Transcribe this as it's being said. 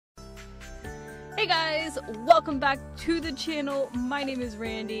Hey guys, welcome back to the channel. My name is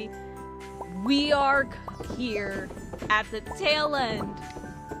Randy. We are here at the tail end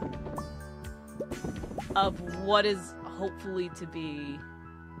of what is hopefully to be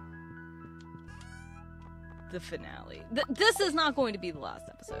the finale. This is not going to be the last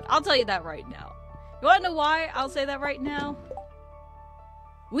episode. I'll tell you that right now. You wanna know why I'll say that right now?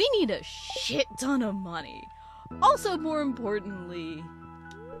 We need a shit ton of money. Also, more importantly,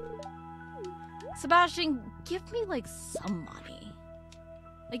 Sebastian, give me, like, some money.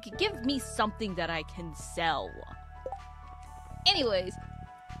 Like, give me something that I can sell. Anyways,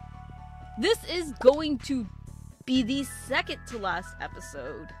 this is going to be the second to last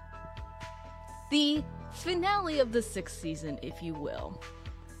episode. The finale of the 6th season, if you will.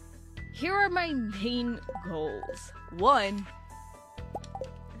 Here are my main goals. 1,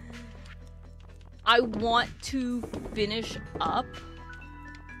 I want to finish up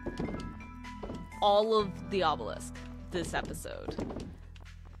all of the obelisk this episode.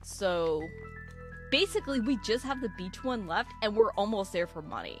 So basically we just have the beach one left and we're almost there for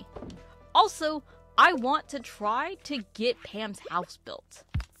money. Also, I want to try to get Pam's house built.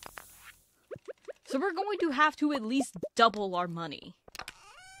 So we're going to have to at least double our money.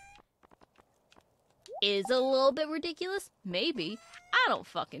 Is a little bit ridiculous? Maybe. I don't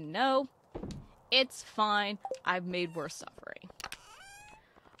fucking know. It's fine. I've made worse suffering.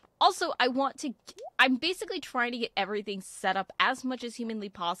 Also, I'm basically trying to get everything set up as much as humanly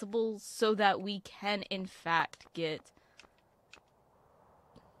possible so that we can, in fact, get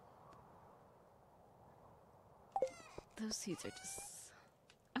those seeds are just...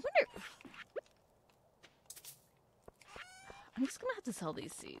 I wonder... I'm just gonna have to sell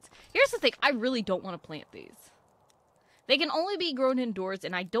these seeds. Here's the thing, I really don't want to plant these. They can only be grown indoors,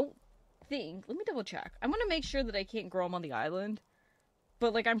 and I don't think... Let me double check. I want to make sure that I can't grow them on the island.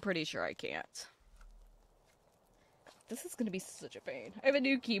 But, like, I'm pretty sure I can't. This is gonna be such a pain. I have a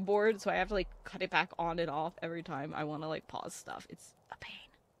new keyboard, so I have to, like, cut it back on and off every time I want to, like, pause stuff. It's a pain.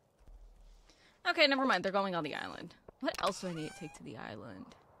 Okay, never mind. They're going on the island. What else do I need to take to the island?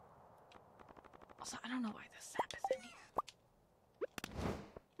 Also, I don't know why this sap is in here.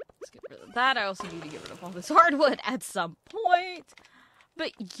 Let's get rid of that. I also need to get rid of all this hardwood at some point.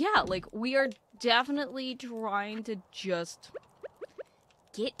 But, yeah, like, we are definitely trying to just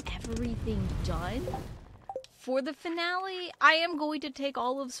get everything done for the finale. I am going to take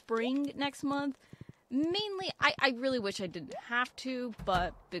all of spring next month. Mainly, I really wish I didn't have to,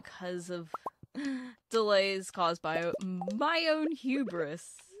 but because of delays caused by my own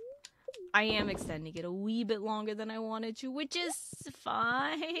hubris, I am extending it a wee bit longer than I wanted to, which is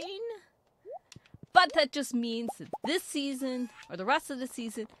fine. But that just means that this season, or the rest of the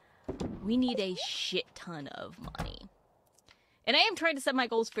season, we need a shit ton of money. And I am trying to set my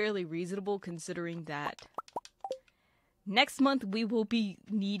goals fairly reasonable, considering that next month we will be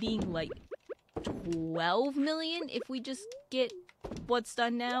needing like 12 million if we just get what's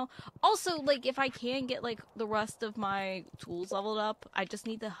done now. Also, like, if I can get like the rest of my tools leveled up, I just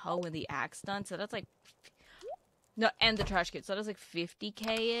need the hoe and the axe done. So that's like, no, and the trash kit. So that's like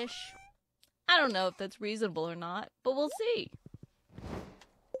 50k-ish. I don't know if that's reasonable or not, but we'll see.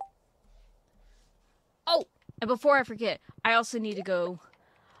 Oh! And before I forget, I also need to go...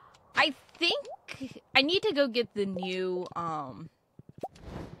 I think I need to go get the new,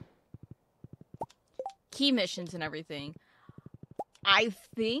 key missions and everything. I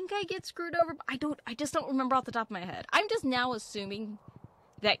think I get screwed over, but I just don't remember off the top of my head. I'm just now assuming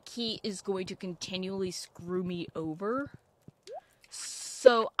that Key is going to continually screw me over.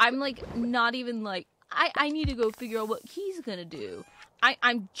 So I'm, like, not even, like... I need to go figure out what Key's gonna do.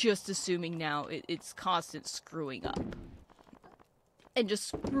 I'm just assuming now it's constant screwing up. And just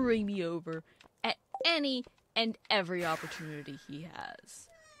screwing me over at any and every opportunity he has.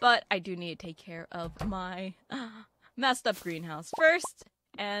 But I do need to take care of my messed up greenhouse first.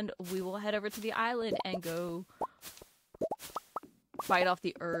 And we will head over to the island and go fight off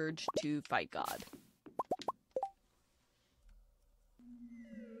the urge to fight God.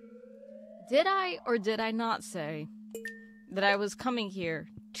 Did I or did I not say that I was coming here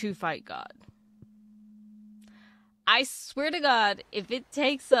to fight God? I swear to God, if it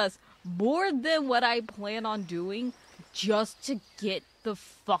takes us more than what I plan on doing just to get the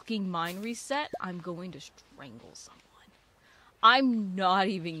fucking mine reset, I'm going to strangle someone. I'm not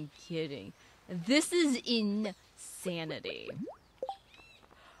even kidding. This is insanity.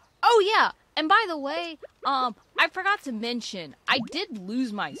 Oh yeah, and by the way, I forgot to mention, I did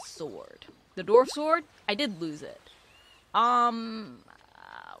lose my sword. The dwarf sword, I did lose it. Oh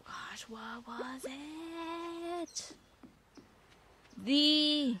gosh, what was it?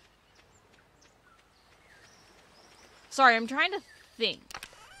 The Sorry, I'm trying to think.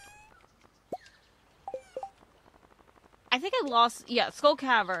 I think I lost, yeah, Skull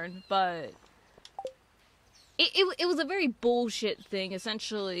Cavern, but it was a very bullshit thing.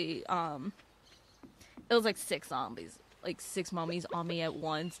 Essentially, it was like 6 zombies, like 6 mummies on me at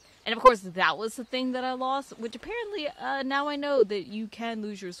once. And of course, that was the thing that I lost, which apparently, now I know that you can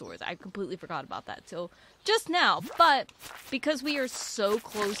lose your swords. I completely forgot about that till just now. But because we are so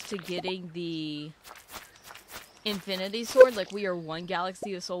close to getting the Infinity Sword, like we are 1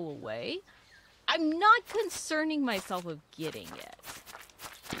 Galaxy of Soul away, I'm not concerning myself with getting it.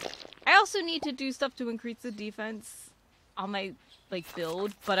 I also need to do stuff to increase the defense on my, like,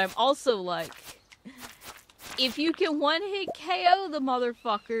 build, but I'm also like, if you can one-hit KO the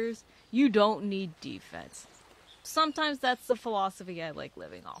motherfuckers, you don't need defense. Sometimes that's the philosophy I like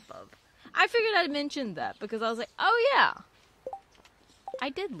living off of. I figured I'd mention that because I was like, oh yeah, I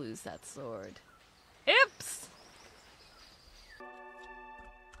did lose that sword. Oops!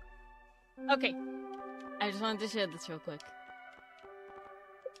 Okay, I just wanted to share this real quick.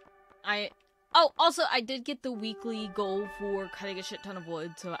 Oh, also, I did get the weekly goal for cutting a shit ton of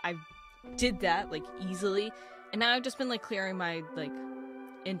wood, so I did that, like, easily. And now I've just been, like, clearing my, like,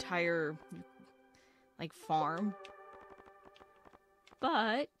 entire, like, farm.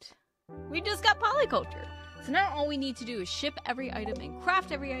 But we just got polyculture. So now all we need to do is ship every item and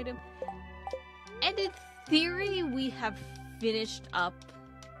craft every item. And in theory, we have finished up,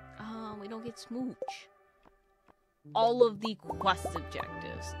 we don't get smooch. All of the quest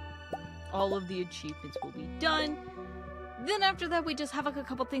objectives. All of the achievements will be done. Then after that, we just have like a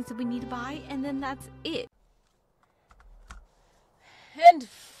couple things that we need to buy, and then that's it. And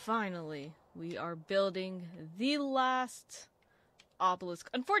finally, we are building the last obelisk.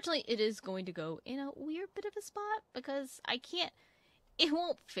 Unfortunately, it is going to go in a weird bit of a spot because I can't, it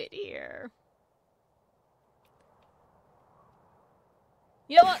won't fit here.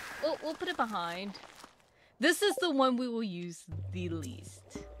 You know what? We'll put it behind. This is the one we will use the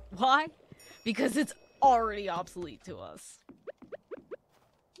least. Why? Because it's already obsolete to us.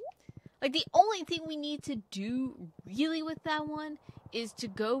 Like, the only thing we need to do really with that one is to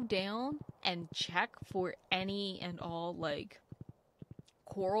go down and check for any and all, like,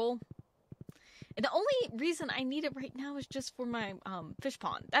 coral. And the only reason I need it right now is just for my fish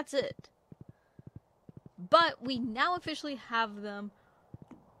pond. That's it. But we now officially have them.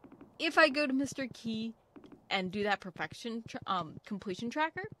 If I go to Mr. Key and do that perfection completion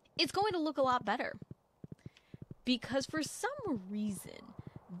tracker, it's going to look a lot better. Because for some reason,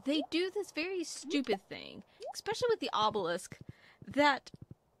 they do this very stupid thing, especially with the obelisk, that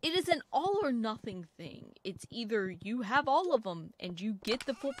it is an all or nothing thing. It's either you have all of them and you get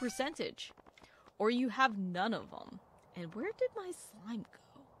the full percentage, or you have none of them. And where did my slime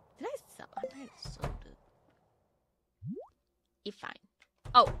go? Did I sell? I might have sold it. It's fine.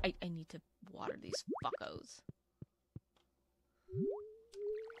 Oh, I need to water these fuckos.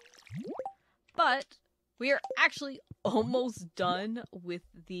 But we are actually almost done with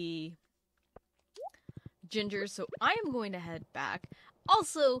the ginger, so I am going to head back.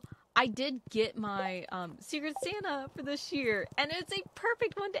 Also, I did get my Secret Santa for this year, and it's a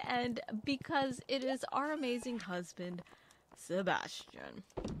perfect one to end because it is our amazing husband, Sebastian.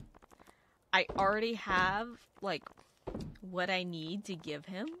 I already have, like, what I need to give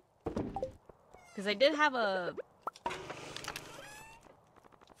him. Because I did have a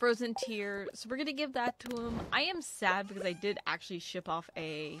frozen tear, so we're gonna give that to him. I am sad because I did actually ship off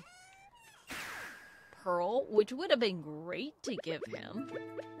a pearl, which would have been great to give him.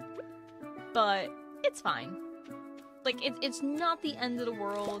 But it's fine. Like, it's not the end of the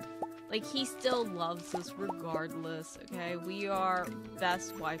world. Like, he still loves us regardless, okay? We are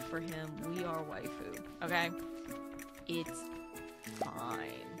best wife for him. We are waifu, okay? It's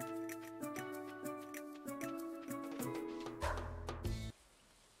fine.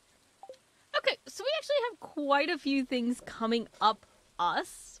 Okay, so we actually have quite a few things coming up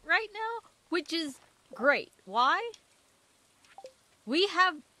us right now, which is great. Why? We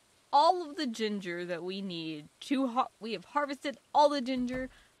have all of the ginger that we need to we have harvested all the ginger.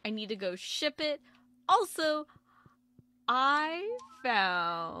 I need to go ship it. Also, I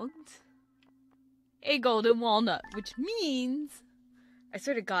found a golden walnut, which means, I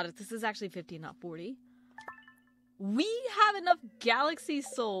swear to God, if this is actually 50, not 40, we have enough galaxy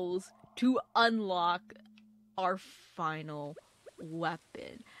souls to unlock our final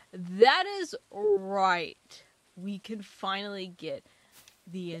weapon. That is right. We can finally get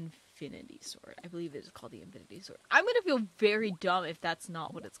the Infinity Sword. I believe it is called the Infinity Sword. I'm going to feel very dumb if that's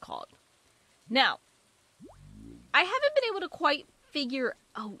not what it's called. Now, I haven't been able to quite figure...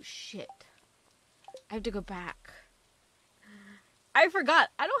 Oh, shit. I have to go back. I forgot.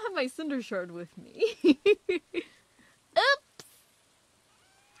 I don't have my cinder shard with me. Oops.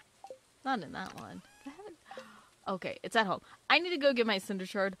 Not in that one. Okay, it's at home. I need to go get my cinder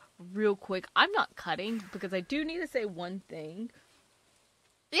shard real quick. I'm not cutting because I do need to say one thing.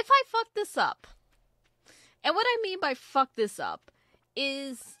 If I fuck this up, and what I mean by fuck this up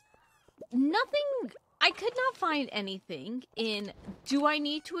is nothing. I could not find anything in, do I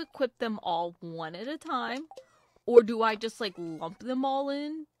need to equip them all one at a time? Or do I just, like, lump them all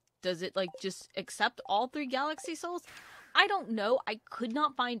in? Does it, like, just accept all 3 galaxy souls? I don't know. I could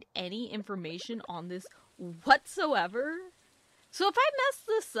not find any information on this whatsoever. So if I mess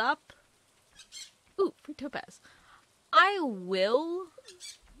this up... Ooh, free topaz. I will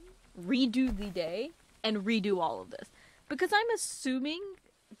redo the day and redo all of this. Because I'm assuming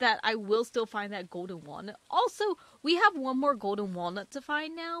that I will still find that golden walnut. Also, we have one more golden walnut to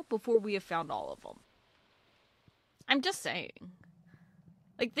find now before we have found all of them. I'm just saying.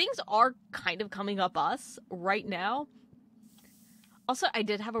 Like, things are kind of coming up us right now. Also, I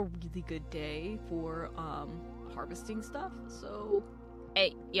did have a really good day for harvesting stuff. So,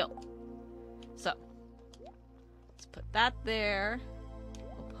 hey, yo. So, let's put that there.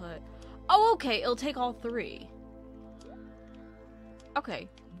 We'll put... Oh, okay, it'll take all 3. Okay,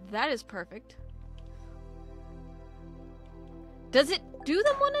 that is perfect. Does it do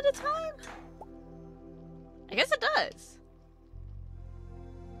them one at a time? I guess it does.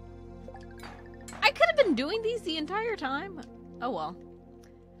 I could have been doing these the entire time. Oh well.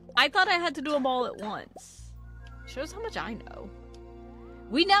 I thought I had to do them all at once. Shows how much I know.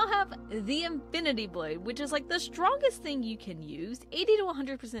 We now have the Infinity Blade, which is like the strongest thing you can use. 80 to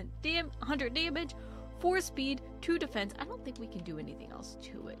 100% 100 damage, 4 speed, 2 defense. I don't think we can do anything else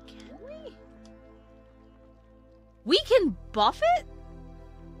to it, can we? We can buff it?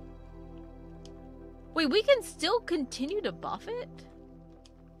 Wait, we can still continue to buff it?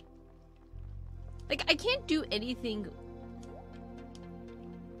 Like, I can't do anything...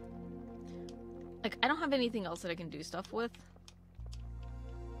 Like, I don't have anything else that I can do stuff with.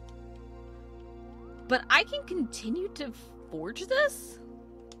 But I can continue to forge this?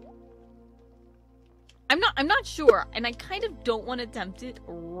 I'm not sure, and I kind of don't want to tempt it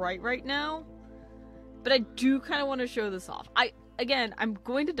right now. But I do kind of want to show this off. Again, I'm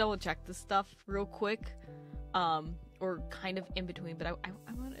going to double check this stuff real quick, or kind of in between. But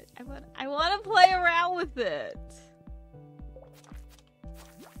I want to play around with it.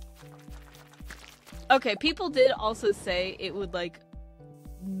 Okay, people did also say it would like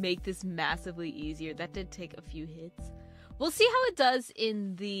make this massively easier. That did take a few hits. We'll see how it does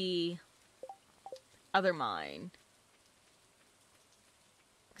in the other mine,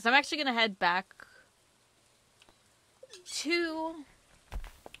 because I'm actually gonna head back to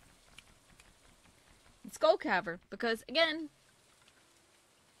Skull Cavern, because again,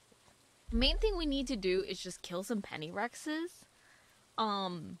 main thing we need to do is just kill some penny rexes,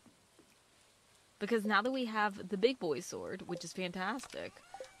 because now that we have the big boy sword, which is fantastic,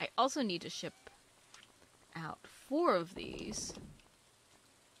 I also need to ship out 4 of these.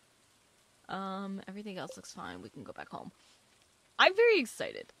 Everything else looks fine. We can go back home. I'm very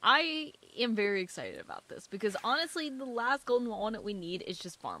excited. I am very excited about this because honestly, the last golden walnut we need is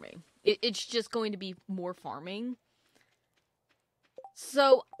just farming. It's just going to be more farming.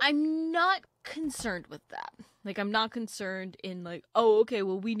 So I'm not concerned with that. Like, I'm not concerned in like, oh, okay,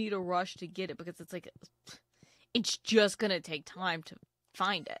 well, we need a rush to get it because it's like, it's just gonna take time to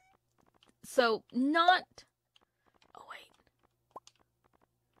find it. So not... Oh, wait.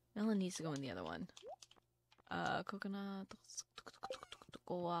 Melon needs to go in the other one. Coconut.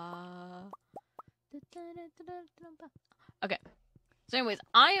 Okay. So anyways,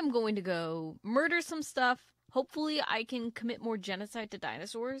 I am going to go murder some stuff. Hopefully I can commit more genocide to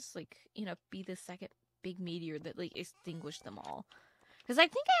dinosaurs. Like, you know, be the second big meteor that, like, extinguished them all. Because I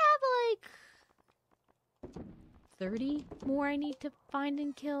think I have, like, 30 more I need to find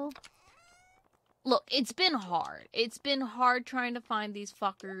and kill. Look, it's been hard. It's been hard trying to find these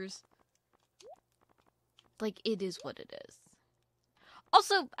fuckers. Like, it is what it is.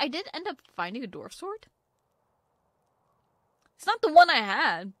 Also, I did end up finding a dwarf sword. It's not the one I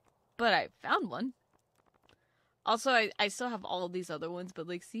had, but I found one. Also, I still have all of these other ones, but,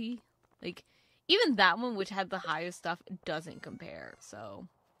 like, see? Like, even that one, which had the highest stuff, doesn't compare, so...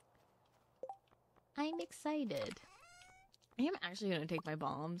 I'm excited. I am actually going to take my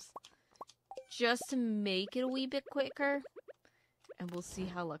bombs, just to make it a wee bit quicker, and we'll see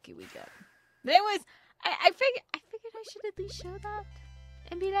how lucky we get. But anyways, I figured I should at least show that,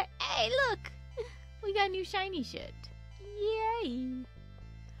 and be like, hey, look! We got new shiny shit. Yay!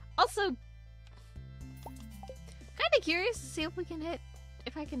 Also... kind kind of curious to see if we can hit,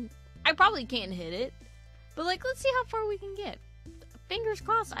 if I can, I probably can't hit it, but like, let's see how far we can get. Fingers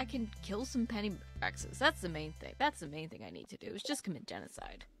crossed I can kill some penny Rexes. That's the main thing. That's the main thing I need to do, is just commit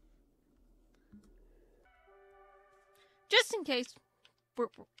genocide. Just in case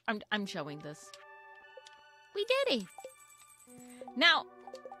I'm showing this. We did it! Now,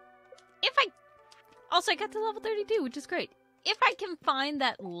 if I... Also, I got to level 32, which is great. If I can find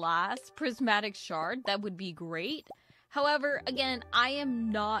that last prismatic shard, that would be great. However, again, I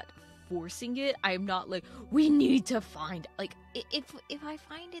am not forcing it. I am not like, we need to find... Like, if I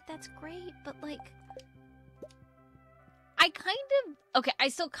find it, that's great, but like... I kind of... Okay, I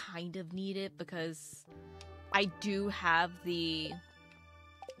still kind of need it because I do have the...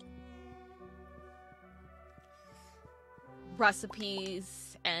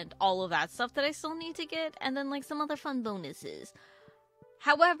 recipes and all of that stuff that I still need to get, and then like some other fun bonuses.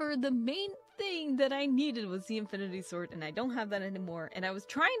 However, the main thing that I needed was the Infinity Sword, and I don't have that anymore, and I was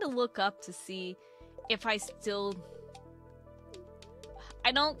trying to look up to see if I still...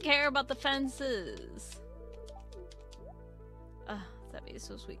 I don't care about the fences. That'd be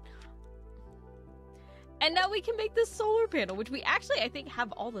so sweet. And now we can make this solar panel, which we actually, I think,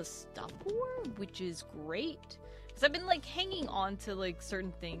 have all the stuff for, which is great. Because I've been, like, hanging on to, like,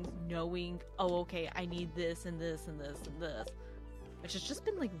 certain things, knowing, oh, okay, I need this and this and this and this. Which has just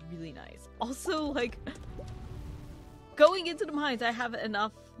been, like, really nice. Also, like, going into the mines, I have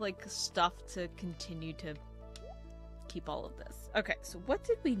enough, like, stuff to continue to keep all of this. Okay, so what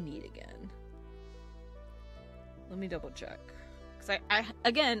did we need again? Let me double check. Because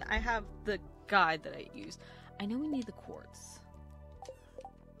again, I have the guide that I use. I know we need the quartz.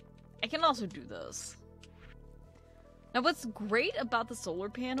 I can also do those. Now, what's great about the solar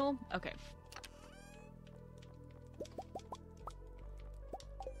panel... Okay.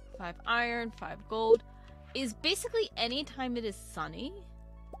 5 iron, 5 gold. Is basically anytime it is sunny,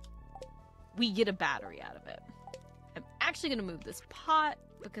 we get a battery out of it. I'm actually going to move this pot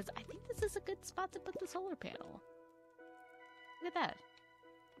because I think this is a good spot to put the solar panel. Look at that.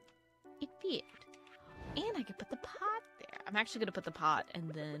 It fit. And I can put the pot there. I'm actually going to put the pot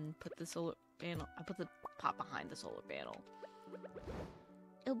and then put the solar panel... I'll put the pot behind the solar panel.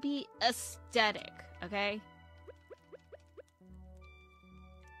 It'll be aesthetic, okay?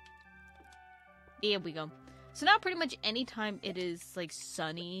 There we go. So now pretty much anytime it is, like,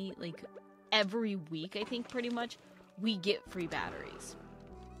 sunny, like, every week, I think, pretty much, we get free batteries.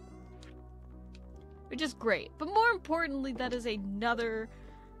 Which is great. But more importantly, that is another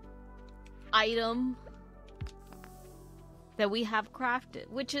item that we have crafted,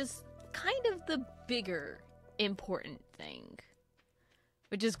 which is kind of the bigger important thing,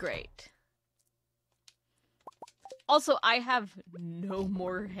 which is great. Also, I have no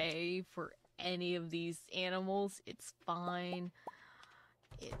more hay for any of these animals. It's fine.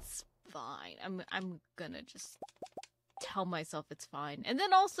 It's fine. I'm gonna just tell myself it's fine. And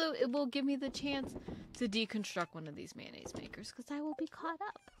then also, it will give me the chance to deconstruct one of these mayonnaise makers, because I will be caught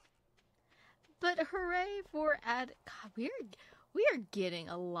up. But hooray for God, we are getting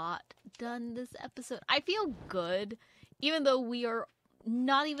a lot done this episode. I feel good, even though we are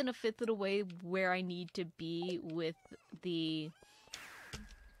not even a fifth of the way where I need to be with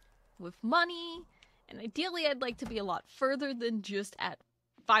money. And ideally, I'd like to be a lot further than just at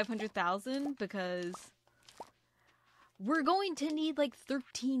 500,000, because we're going to need like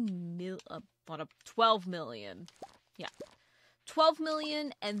 12 million. Yeah. 12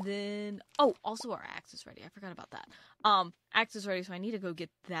 million, and then... Oh, also our axe is ready. I forgot about that. Axe is ready, so I need to go get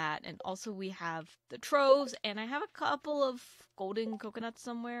that. And also we have the troves, and I have a couple of golden coconuts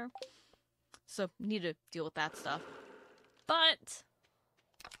somewhere. So, need to deal with that stuff. But...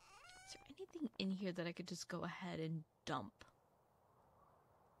 is there anything in here that I could just go ahead and dump?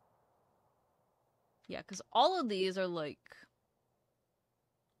 Yeah, because all of these are, like...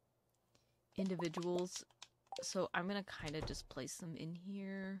 individuals. So I'm gonna kind of just place them in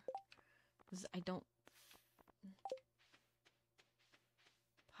here, because I don't...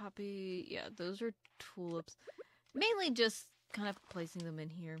 Poppy... yeah, those are tulips. Mainly just kind of placing them in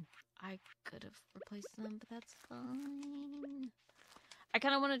here. I could have replaced them, but that's fine. I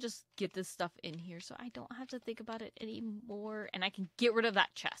kind of want to just get this stuff in here so I don't have to think about it anymore, and I can get rid of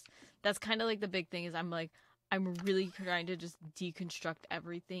that chest. That's kind of like the big thing, is I'm really trying to just deconstruct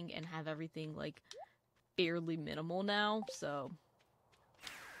everything and have everything, like, fairly minimal now, so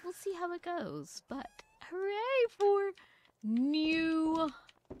we'll see how it goes. But hooray for new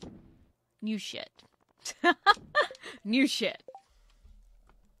shit. New shit.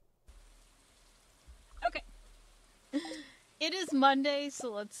 Okay. It is Monday, so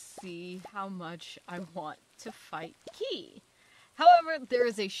let's see how much I want to fight Key. However, there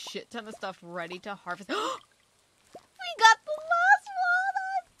is a shit ton of stuff ready to harvest. We got the last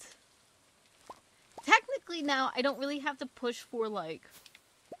walnut! Technically now, I don't really have to push for, like,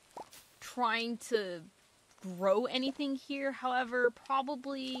 trying to grow anything here. However,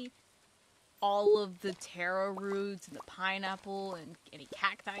 probably all of the taro roots and the pineapple and any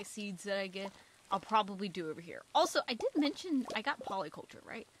cacti seeds that I get, I'll probably do over here. Also, I did mention I got polyculture,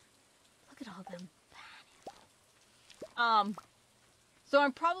 right? Look at all them pineapples. So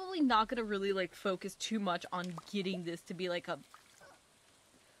I'm probably not gonna really, like, focus too much on getting this to be, like, a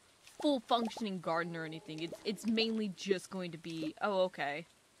full functioning garden or anything. It's mainly just going to be, oh, okay,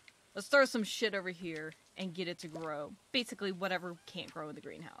 let's throw some shit over here and get it to grow. Basically, whatever can't grow in the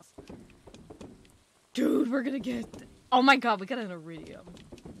greenhouse. Dude, we're gonna get... Oh my god, we got an iridium.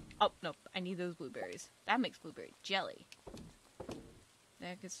 Oh, no, I need those blueberries. That makes blueberry jelly.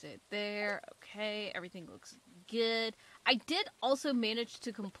 That could stay there. Okay, everything looks good. I did also manage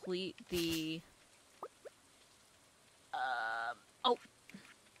to complete the...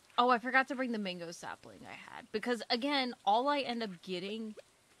 Oh, I forgot to bring the mango sapling I had. Because, again, all I end up getting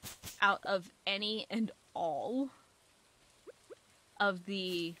out of any and all of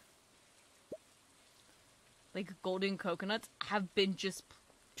the, like, golden coconuts have been just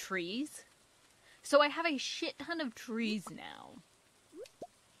trees. So I have a shit ton of trees now.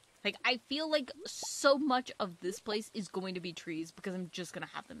 Like, I feel like so much of this place is going to be trees because I'm just going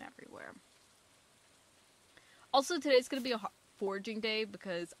to have them everywhere. Also, today's going to be a foraging day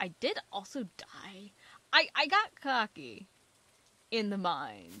because I did also die. I got cocky in the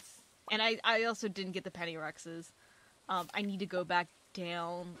mines. And I also didn't get the penny rexes. I need to go back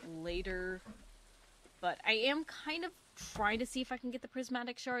down later. But I am kind of trying to see if I can get the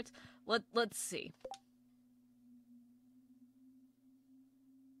prismatic shards. Let's see.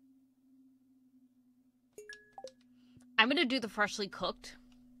 I'm gonna do the freshly cooked.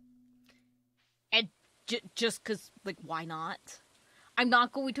 And just cause, like, why not? I'm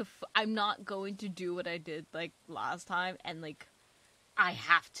not going to do what I did, like, last time, and, like, I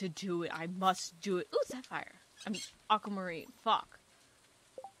have to do it. I must do it. Ooh, sapphire. I mean, aquamarine. Fuck.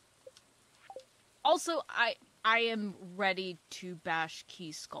 Also, I am ready to bash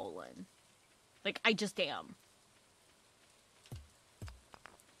Key Skull in. Like, I just am.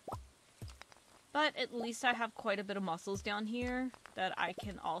 But at least I have quite a bit of mussels down here that I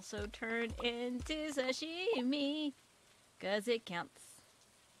can also turn into sashimi. Because it counts.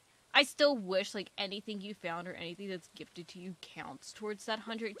 I still wish, like, anything you found or anything that's gifted to you counts towards that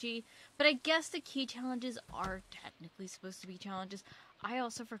 100G. But I guess the key challenges are technically supposed to be challenges. I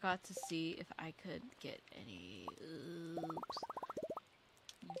also forgot to see if I could get any... Oops.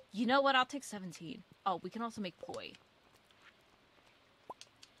 You know what? I'll take 17. Oh, we can also make poi.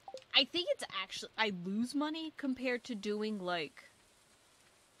 I think it's actually... I lose money compared to doing, like...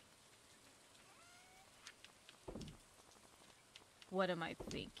 What am I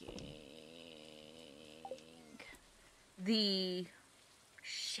thinking? The...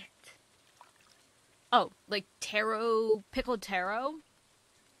 Shit. Oh, like taro... Pickled taro?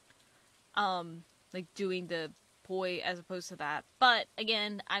 Like doing the poi as opposed to that. But,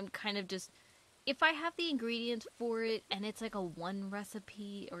 again, I'm kind of just... If I have the ingredients for it, and it's like a one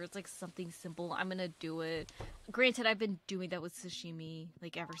recipe, or it's like something simple, I'm gonna do it. Granted, I've been doing that with sashimi,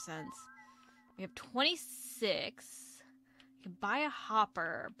 like, ever since. We have 26. I can buy a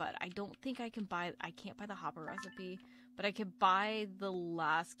hopper, but I don't think I can buy... I can't buy the hopper recipe, but I can buy the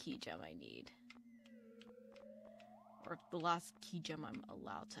last key gem I need. Or the last key gem I'm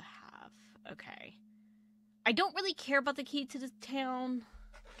allowed to have. Okay. I don't really care about the key to the town.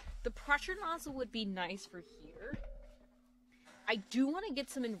 The pressure nozzle would be nice for here. I do want to get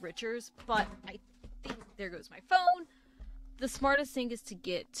some enrichers, but I think... There goes my phone. The smartest thing is to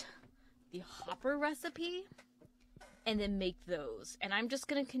get the hopper recipe and then make those. And I'm just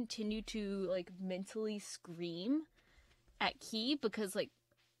going to continue to, like, mentally scream at Key because, like,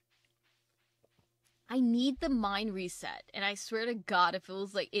 I need the mine reset. And I swear to God, if it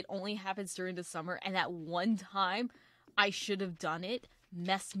was, like, it only happens during the summer and that one time I should have done it,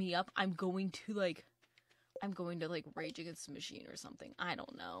 mess me up, I'm going to Rage Against the Machine or something. I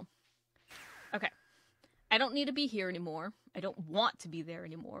don't know. Okay. I don't need to be here anymore. I don't want to be there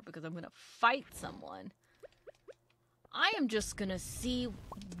anymore because I'm gonna fight someone. I am just gonna see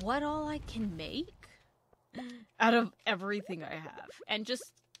what all I can make out of everything I have. And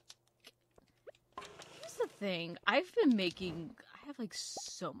just... Here's the thing. I have, like,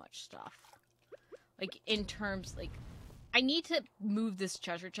 so much stuff. Like, in terms, like... I need to move this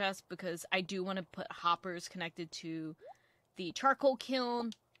treasure chest because I do want to put hoppers connected to the charcoal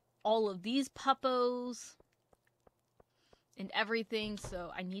kiln, all of these puppos, and everything,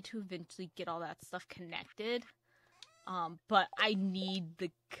 so I need to eventually get all that stuff connected. But I need the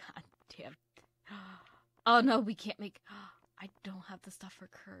goddamn... Oh no, we can't make... I don't have the stuff for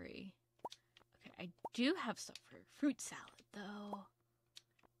curry. Okay, I do have stuff for fruit salad, though.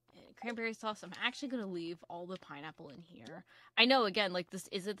 And cranberry sauce. I'm actually gonna leave all the pineapple in here. I know, again, like, this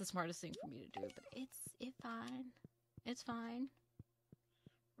isn't the smartest thing for me to do, but it's fine. It's fine.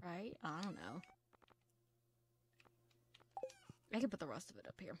 Right? I don't know. I can put the rest of it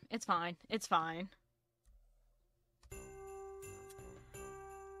up here. It's fine. It's fine.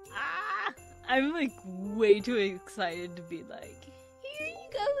 Ah! I'm, like, way too excited to be like, here you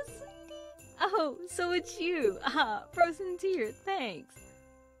go, sweetie. Oh, so it's you. Ah, frozen tear. Thanks.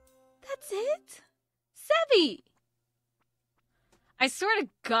 That's it? Sebby! I swear to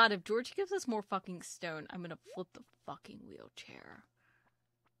God, if George gives us more fucking stone, I'm gonna flip the fucking wheelchair.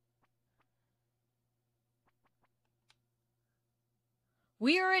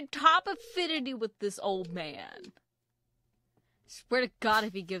 We are at top affinity with this old man. Swear to God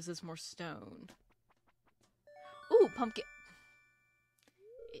if he gives us more stone. Ooh, pumpkin.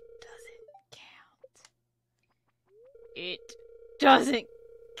 It doesn't count. It doesn't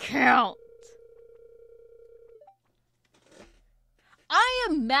count. I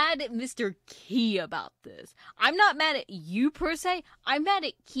am mad at Mr. Key about this. I'm not mad at you per se. I'm mad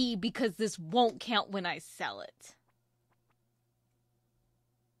at Key because this won't count when I sell it.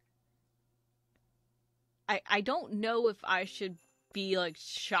 I don't know if I should be, like,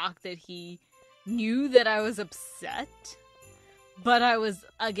 shocked that he knew that I was upset. But I was,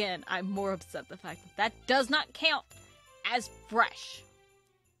 again, I'm more upset the fact that that does not count as fresh.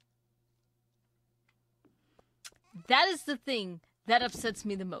 That is the thing that upsets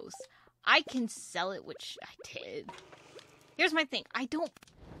me the most. I can sell it, which I did. Here's my thing. I don't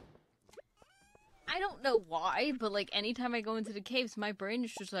know why, but, like, anytime I go into the caves, my brain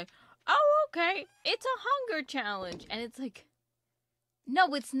is just like, oh, okay, it's a hunger challenge. And it's like,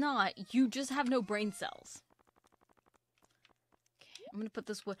 no, it's not. You just have no brain cells. Okay, I'm gonna put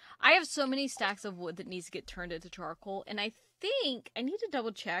this wood. I have so many stacks of wood that needs to get turned into charcoal, and I think I need to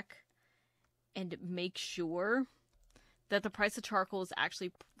double check and make sure that the price of charcoal is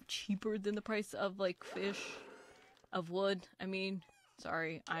actually cheaper than the price of, like, fish, of wood. I mean,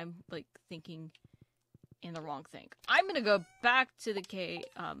 sorry, I'm, like, thinking in the wrong thing. I'm gonna go back to the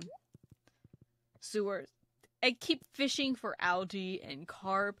sewers and keep fishing for algae and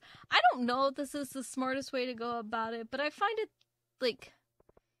carp. I don't know if this is the smartest way to go about it, but I find it, like,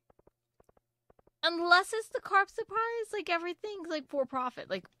 unless it's the carp surprise, like, everything's, like, for profit.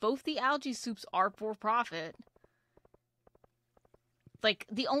 Like, both the algae soups are for profit. Like,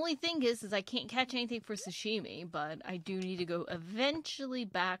 the only thing is I can't catch anything for sashimi, but I do need to go eventually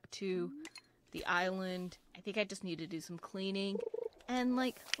back to the island. I think I just need to do some cleaning, and,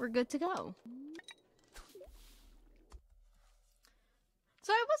 like, we're good to go.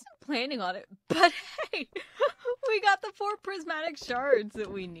 So I wasn't planning on it, but hey, we got the 4 prismatic shards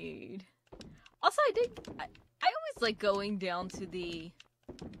that we need. Also, I always like going down to the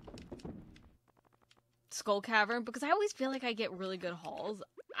Skull Cavern because I always feel like I get really good hauls.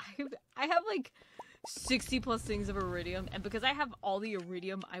 I have like 60 plus things of iridium, and because I have all the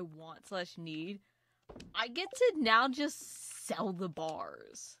iridium I want / need, I get to now just sell the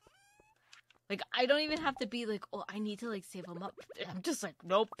bars. Like, I don't even have to be like, oh, I need to, like, save them up. I'm just like,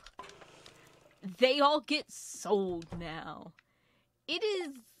 nope. They all get sold now. It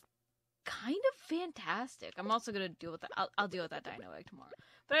is kind of fantastic. I'm also going to deal with that. I'll deal with that dino egg tomorrow.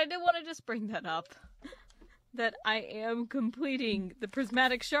 But I did want to just bring that up. That I am completing the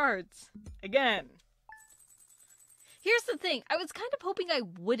prismatic shards. Again. Here's the thing. I was kind of hoping I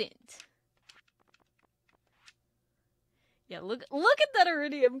wouldn't. Yeah, look at that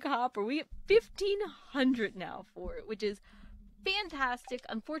iridium copper. We get 1,500 now for it, which is fantastic.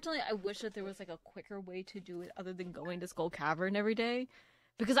 Unfortunately, I wish that there was, like, a quicker way to do it other than going to Skull Cavern every day.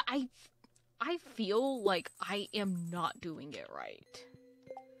 Because I feel like I am not doing it right.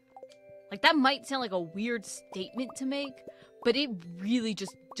 Like, that might sound like a weird statement to make, but it really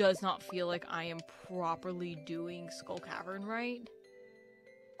just does not feel like I am properly doing Skull Cavern right.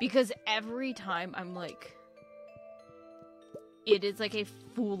 Because every time I'm like... It is like a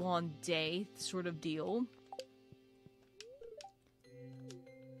full-on day sort of deal.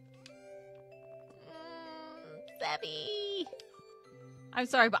 Sebby! I'm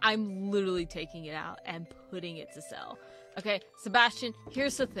sorry, but I'm literally taking it out and putting it to sell. Okay, Sebastian,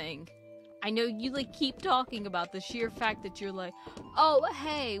 here's the thing. I know you, like, keep talking about the sheer fact that you're like, oh,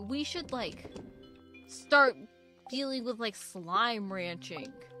 hey, we should, like, start dealing with, like, slime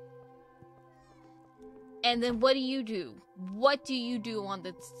ranching. And then what do you do? What do you do on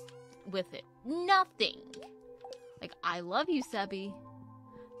this with it? Nothing. Like, I love you, Sebi.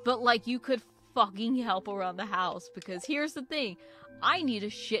 But, like, you could fucking help around the house. Because here's the thing. I need a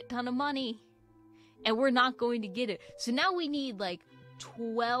shit ton of money. And we're not going to get it. So now we need, like,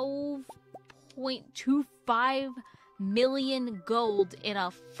 12.25 million gold in a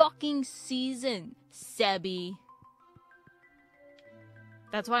fucking season, Sebi.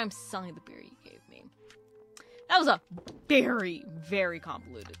 That's why I'm selling the beer you gave me. That was a very, very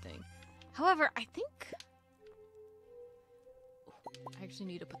convoluted thing. However, I think... I actually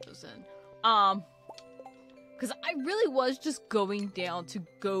need to put those in. Because I really was just going down to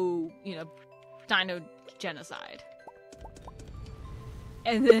go, you know, dino genocide.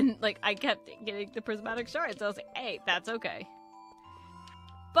 And then, like, I kept getting the prismatic shards. So I was like, hey, that's okay.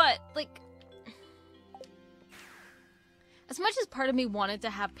 But, like, as much as part of me wanted to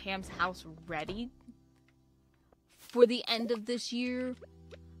have Pam's house ready for the end of this year,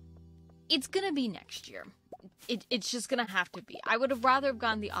 it's gonna be next year. It's just gonna have to be. I would have rather have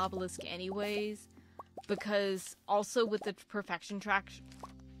gotten the obelisk anyways, because also with the perfection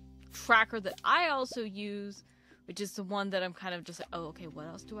tracker that I also use, which is the one that I'm kind of just like, oh, okay, what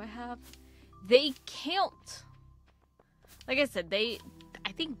else do I have? They count. Like I said, I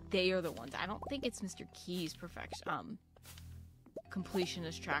think they are the ones. I don't think it's Mr. Key's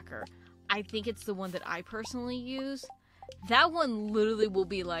completionist tracker. I think it's the one that I personally use. That one literally will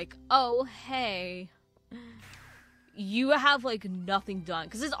be like, oh, hey, you have, like, nothing done.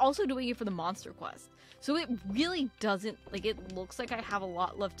 Because it's also doing it for the monster quest. So it really doesn't, like, it looks like I have a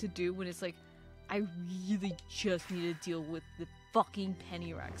lot left to do when it's like, I really just need to deal with the fucking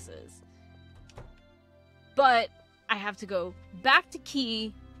penny rexes. But I have to go back to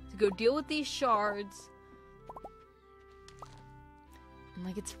Key to go deal with these shards. I'm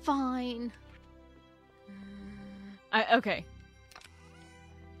like, it's fine. Okay.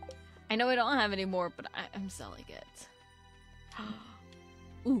 I know I don't have any more, but I'm selling it.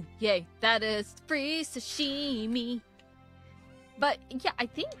 Ooh, yay. That is free sashimi. But, yeah, I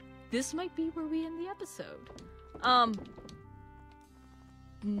think this might be where we end the episode.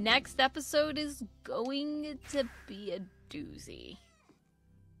 Next episode is going to be a doozy.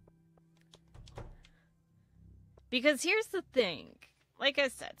 Because here's the thing. Like I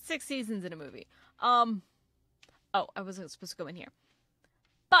said, 6 seasons in a movie. Oh, I wasn't supposed to go in here.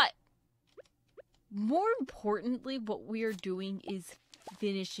 But, more importantly, what we are doing is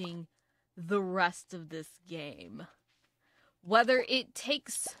finishing the rest of this game. Whether it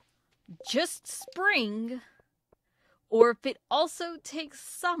takes just spring, or if it also takes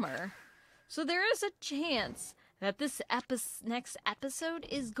summer. So there is a chance that this next episode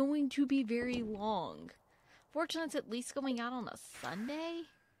is going to be very long. Fortunately, it's at least going out on a Sunday.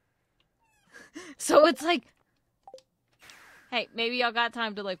 So it's like, hey, maybe y'all got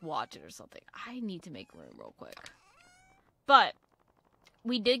time to, like, watch it or something. I need to make room real quick. But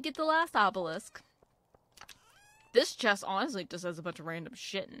we did get the last obelisk. This chest, honestly, just has a bunch of random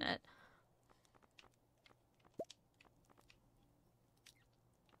shit in it.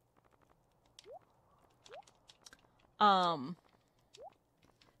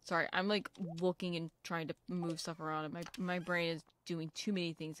 Sorry, I'm, like, looking and trying to move stuff around, and my brain is doing too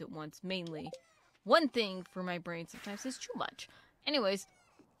many things at once. Mainly, one thing for my brain sometimes is too much. Anyways,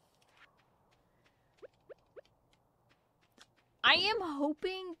 I am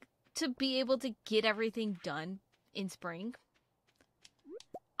hoping to be able to get everything done in spring.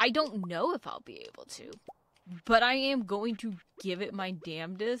 I don't know if I'll be able to, but I am going to give it my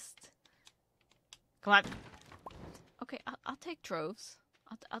damnedest. Come on. Okay, I'll take troves.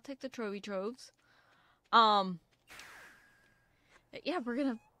 I'll take the trovey troves. Yeah, we're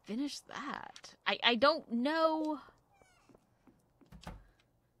gonna finish that. I don't know.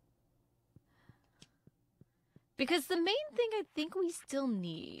 Because the main thing I think we still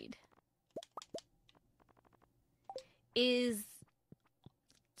need is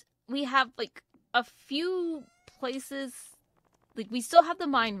we have, like, a few places, like, we still have the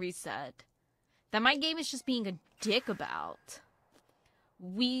mine reset that my game is just being a dick about.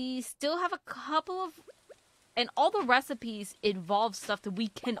 We still have a couple of, and all the recipes involve stuff that we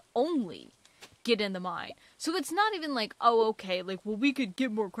can only get in the mine. So it's not even like, oh, okay, like, well, we could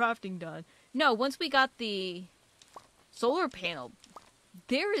get more crafting done. No, once we got the solar panel,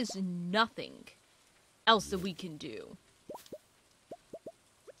 there is nothing else that we can do.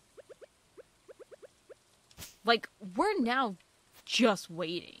 Like, we're now just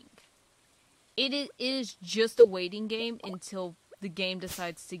waiting. It is just a waiting game until the game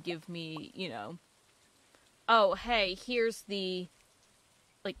decides to give me, you know, oh, hey, here's the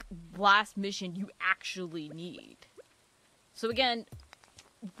like, last mission you actually need. So again,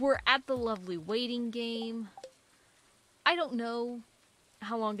 we're at the lovely waiting game. I don't know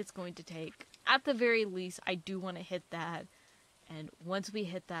how long it's going to take. At the very least, I do want to hit that. And once we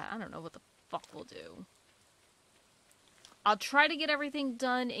hit that, I don't know what the fuck we'll do. I'll try to get everything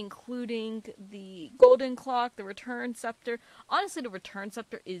done, including the golden clock, the return scepter. Honestly, the return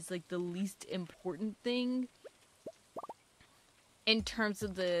scepter is, like, the least important thing in terms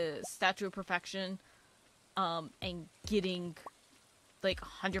of the Statue of Perfection, and getting, like,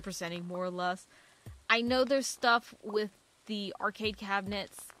 100%ing more or less. I know there's stuff with the arcade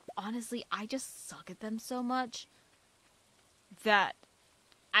cabinets. Honestly, I just suck at them so much that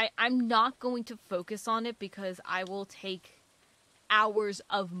I'm not going to focus on it, because I will take hours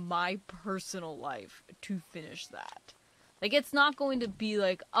of my personal life to finish that. Like, it's not going to be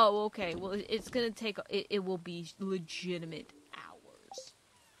like, oh, okay, well, it's going to take, it will be legitimate hours.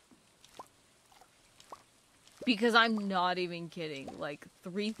 Because I'm not even kidding. Like,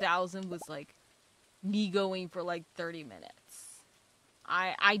 3,000 was, like, me going for, like, 30 minutes.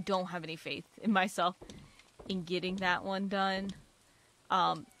 I don't have any faith in myself in getting that one done.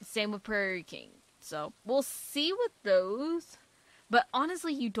 Same with Prairie King. So, we'll see with those. But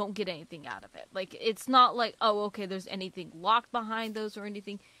honestly, you don't get anything out of it. Like, it's not like, oh, okay, there's anything locked behind those or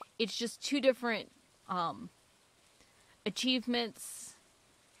anything. It's just two different, achievements.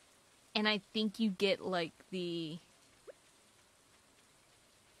 And I think you get, like, the...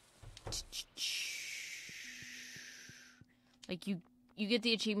 Like, you get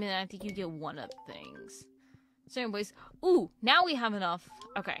the achievement, and I think you get one of the things. So anyways, ooh, now we have enough.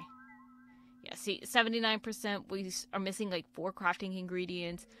 Okay. Yeah, see, 79%, we are missing, like, 4 crafting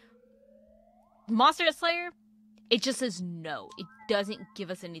ingredients. Monster Slayer, it just says no. It doesn't give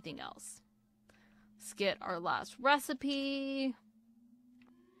us anything else. Let's get our last recipe.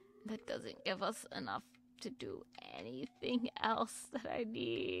 That doesn't give us enough to do anything else that I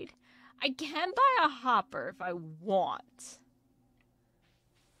need. I can buy a hopper if I want.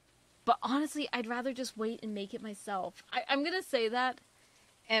 But honestly, I'd rather just wait and make it myself. I'm gonna say that.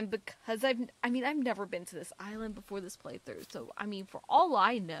 And because I've never been to this island before this playthrough. So, I mean, for all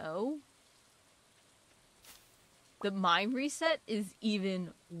I know, the mine reset is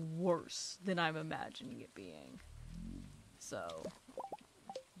even worse than I'm imagining it being. So,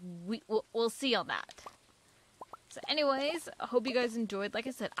 we'll see on that. So anyways, I hope you guys enjoyed. Like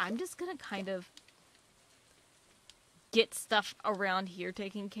I said, I'm just gonna kind of get stuff around here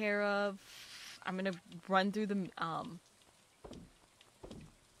taken care of. I'm gonna run through the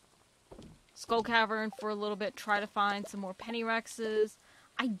Skull Cavern for a little bit, try to find some more Penny Rexes.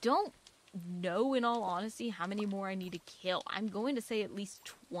 I don't know, in all honesty, how many more I need to kill. I'm going to say at least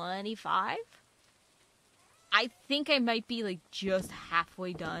 25. I think I might be, like, just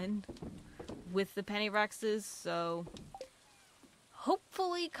halfway done with the Penny Rexes, so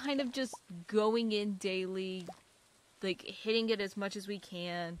hopefully kind of just going in daily, like, hitting it as much as we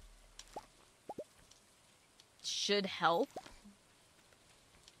can should help.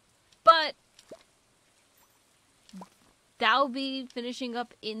 But that'll be finishing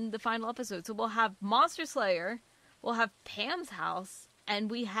up in the final episode. So we'll have Monster Slayer, we'll have Pam's house,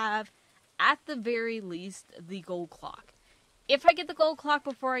 and we have, at the very least, the gold clock. If I get the gold clock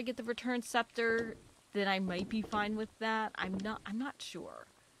before I get the return scepter, then I might be fine with that. I'm not sure.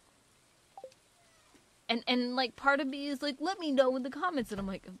 And like, part of me is like, let me know in the comments. And I'm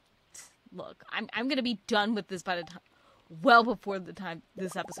like, look, I'm gonna be done with this by the time, well before the time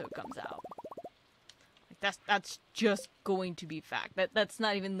this episode comes out. Like, that's just going to be fact. That's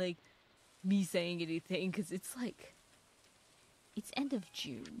not even, like, me saying anything, because it's like, it's end of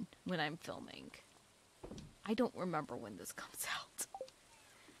June when I'm filming. I don't remember when this comes out.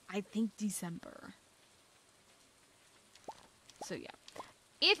 I think December. So yeah.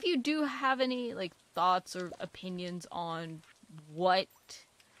 If you do have any, like, thoughts or opinions on what,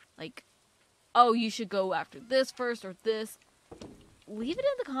 like, oh, you should go after this first or this, leave it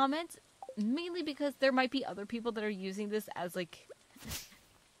in the comments. Mainly because there might be other people that are using this as, like,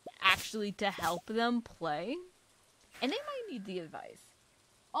 actually to help them play. And they might need the advice.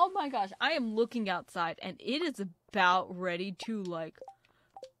 Oh my gosh, I am looking outside and it is about ready to, like,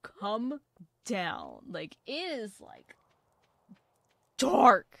 come down. Like, it is, like,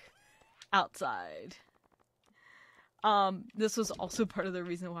 dark outside. This was also part of the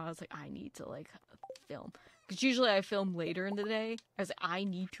reason why I was like, I need to, like, film. Because usually I film later in the day. I was like, I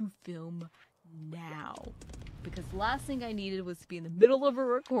need to film now. Because the last thing I needed was to be in the middle of a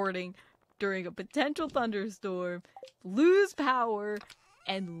recording during a potential thunderstorm, lose power,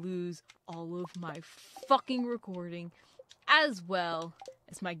 and lose all of my fucking recording, as well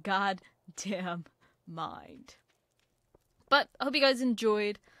as my goddamn mind. But I hope you guys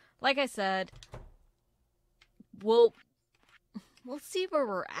enjoyed. Like I said, we'll see where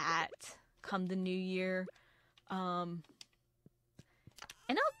we're at come the new year. And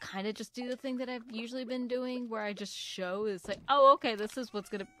I'll kind of just do the thing that I've usually been doing, where I just show is like, oh, okay, this is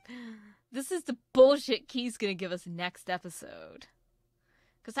the bullshit Key's gonna give us next episode.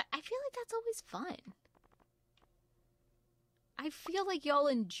 Because I feel like that's always fun. I feel like y'all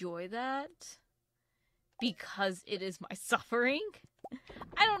enjoy that because it is my suffering.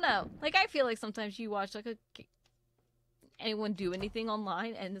 I don't know. Like, I feel like sometimes you watch, like, anyone do anything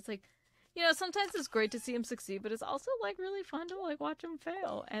online, and it's like, you know, sometimes it's great to see him succeed, but it's also, like, really fun to, like, watch him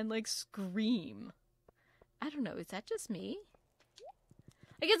fail and, like, scream. I don't know. Is that just me?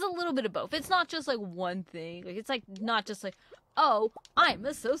 Like, it's a little bit of both. It's not just, like, one thing. Like, it's, like, not just, like, oh, I'm a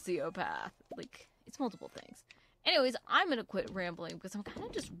sociopath. Like, it's multiple things. Anyways, I'm gonna quit rambling because I'm kind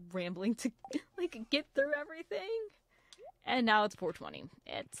of just rambling to, like, get through everything. And now it's 4:20.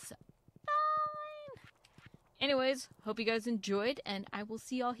 It's fine. Anyways, hope you guys enjoyed, and I will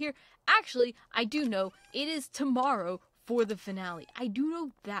see y'all here. Actually, I do know it is tomorrow for the finale. I do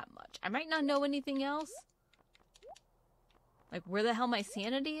know that much. I might not know anything else. Like, where the hell my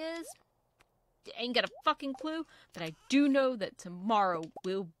sanity is? I ain't got a fucking clue, but I do know that tomorrow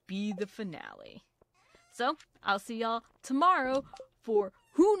will be the finale. So, I'll see y'all tomorrow for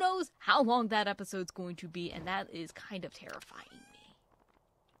who knows how long that episode's going to be, and that is kind of terrifying me.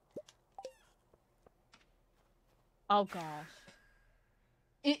 Oh gosh.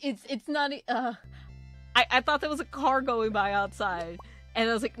 It's not, I thought there was a car going by outside, and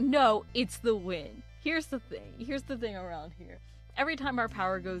I was like, no, it's the wind. Here's the thing around here. Every time our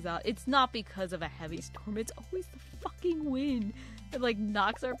power goes out, it's not because of a heavy storm, it's always the fucking wind that, like,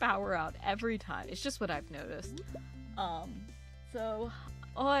 knocks our power out every time. It's just what I've noticed. So,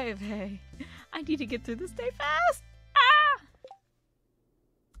 oy vey, I need to get through this day fast! Ah!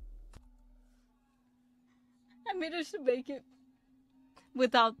 I managed to make it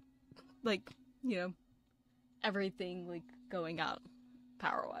without, like, you know, everything, like, going out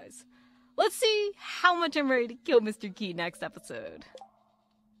power-wise. Let's see how much I'm ready to kill Mr. Key next episode.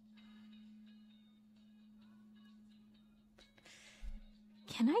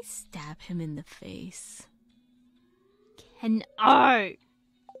 Can I stab him in the face? Can I?